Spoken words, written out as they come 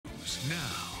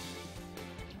now.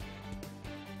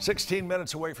 16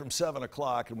 minutes away from 7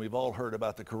 o'clock, and we've all heard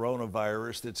about the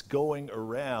coronavirus that's going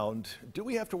around. Do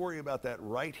we have to worry about that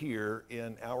right here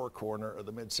in our corner of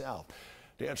the Mid-South?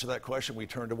 To answer that question, we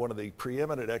turn to one of the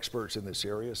preeminent experts in this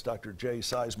area. It's Dr.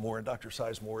 Sizemore, and Dr.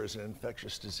 Sizemore is an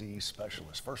infectious disease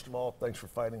specialist. First of all, thanks for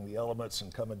fighting the elements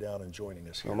and coming down and joining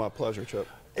us here. Oh, my pleasure, Chip.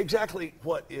 Exactly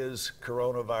what is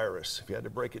coronavirus? If you had to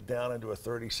break it down into a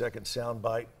 30-second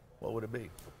soundbite, what would it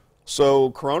be?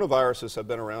 So coronaviruses have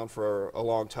been around for a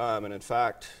long time, and in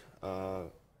fact,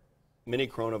 many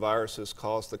coronaviruses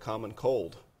cause the common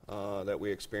cold that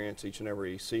we experience each and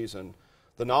every season.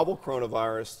 The novel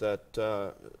coronavirus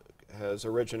that has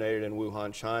originated in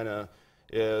Wuhan, China,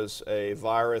 is a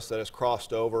virus that has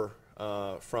crossed over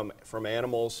from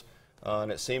animals,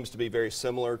 and it seems to be very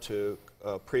similar to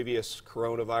previous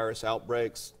coronavirus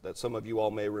outbreaks that some of you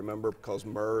all may remember, because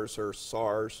MERS or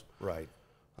SARS. Right.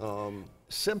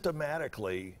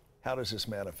 Symptomatically, how does this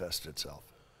manifest itself?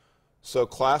 So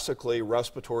classically,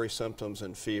 respiratory symptoms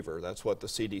and fever. That's what the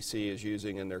CDC is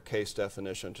using in their case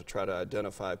definition to try to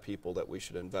identify people that we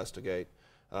should investigate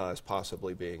as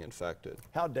possibly being infected.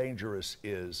 How dangerous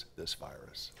is this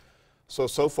virus? So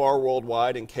far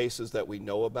worldwide, in cases that we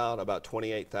know about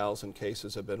 28,000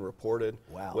 cases have been reported.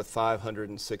 Wow. With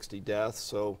 560 deaths.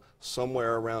 So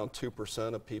somewhere around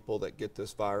 2% of people that get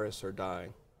this virus are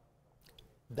dying.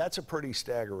 That's a pretty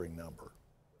staggering number.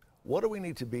 What do we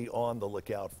need to be on the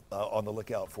lookout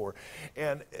for?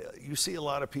 And you see a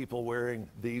lot of people wearing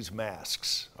these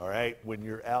masks, all right, when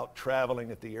you're out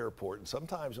traveling at the airport and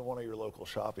sometimes in one of your local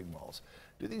shopping malls.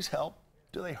 Do these help?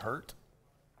 Do they hurt?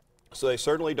 So they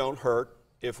certainly don't hurt.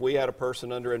 If we had a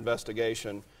person under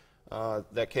investigation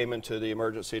that came into the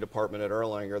emergency department at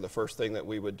Erlanger, the first thing that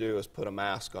we would do is put a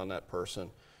mask on that person.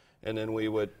 And then we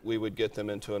would get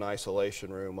them into an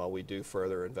isolation room while we do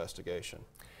further investigation.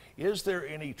 Is there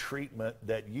any treatment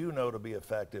that you know to be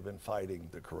effective in fighting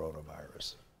the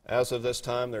coronavirus? As of this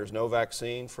time, there's no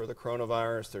vaccine for the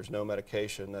coronavirus. There's no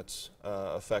medication that's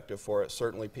effective for it.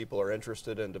 Certainly people are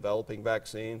interested in developing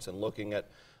vaccines and looking at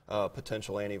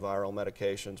potential antiviral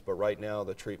medications, but right now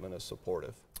the treatment is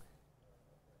supportive.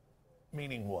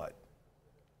 Meaning what?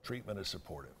 Treatment is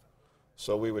supportive.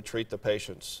 So we would treat the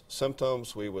patient's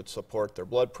symptoms, we would support their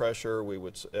blood pressure, we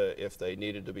would, if they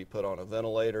needed to be put on a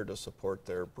ventilator to support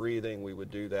their breathing, we would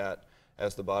do that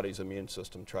as the body's immune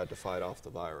system tried to fight off the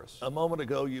virus. A moment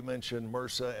ago you mentioned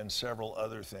MRSA and several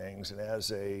other things, and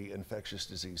as a infectious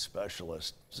disease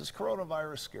specialist, does this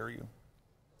coronavirus scare you?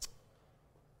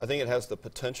 I think it has the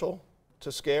potential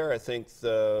to scare. I think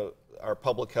our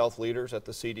public health leaders at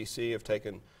the CDC have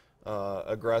taken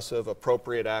aggressive,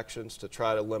 appropriate actions to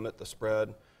try to limit the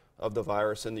spread of the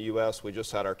virus in the U.S. We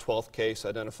just had our 12th case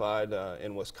identified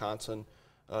in Wisconsin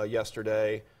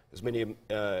yesterday. As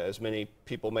many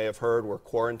people may have heard, we're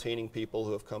quarantining people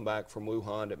who have come back from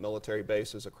Wuhan at military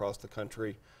bases across the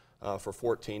country for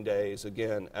 14 days.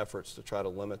 Again, efforts to try to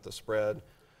limit the spread.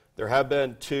 There have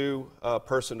been 2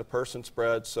 person-to-person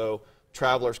spreads, so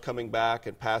travelers coming back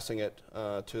and passing it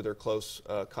to their close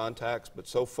contacts, but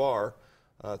so far,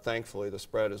 thankfully, the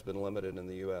spread has been limited in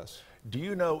the U.S. Do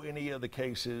you know any of the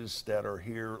cases that are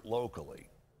here locally?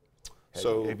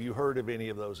 So, have you heard of any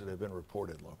of those that have been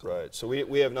reported locally? Right. So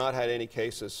we have not had any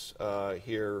cases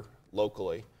here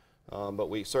locally, but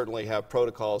we certainly have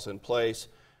protocols in place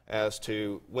as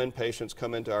to when patients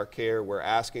come into our care. We're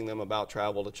asking them about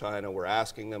travel to China. We're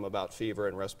asking them about fever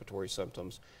and respiratory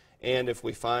symptoms. And if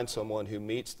we find someone who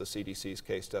meets the CDC's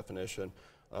case definition,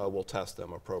 we'll test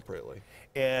them appropriately.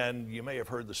 And you may have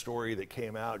heard the story that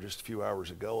came out just a few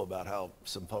hours ago about how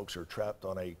some folks are trapped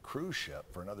on a cruise ship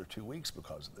for another 2 weeks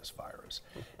because of this virus.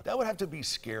 That would have to be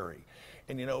scary.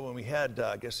 And you know, when we had,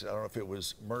 I guess, I don't know if it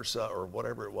was MRSA or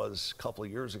whatever it was a couple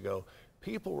of years ago,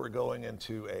 people were going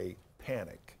into a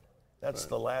panic. That's right.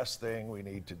 The last thing we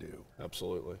need to do.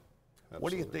 Absolutely.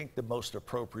 What do you think the most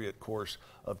appropriate course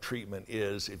of treatment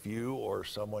is if you or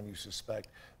someone you suspect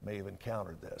may have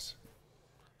encountered this?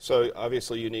 So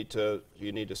obviously you need to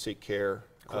seek care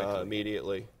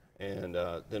immediately, and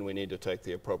then we need to take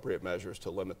the appropriate measures to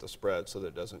limit the spread so that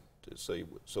it doesn't,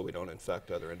 so we don't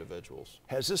infect other individuals.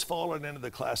 Has this fallen into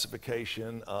the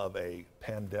classification of a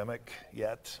pandemic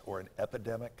yet, or an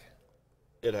epidemic?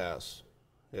 It has.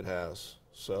 It has.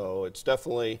 So it's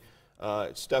definitely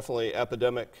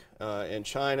epidemic in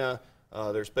China.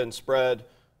 There's been spread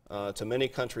to many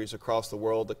countries across the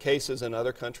world. The cases in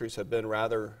other countries have been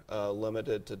rather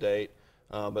limited to date.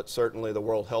 but certainly the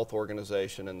World Health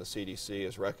Organization and the CDC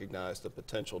has recognized the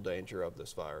potential danger of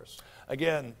this virus.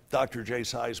 Again, Dr. Jay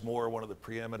Sizemore, one of the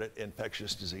preeminent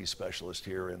infectious disease specialists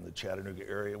here in the Chattanooga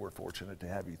area. We're fortunate to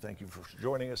have you. Thank you for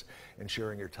joining us and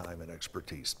sharing your time and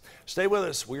expertise. Stay with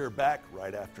us. We are back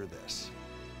right after this.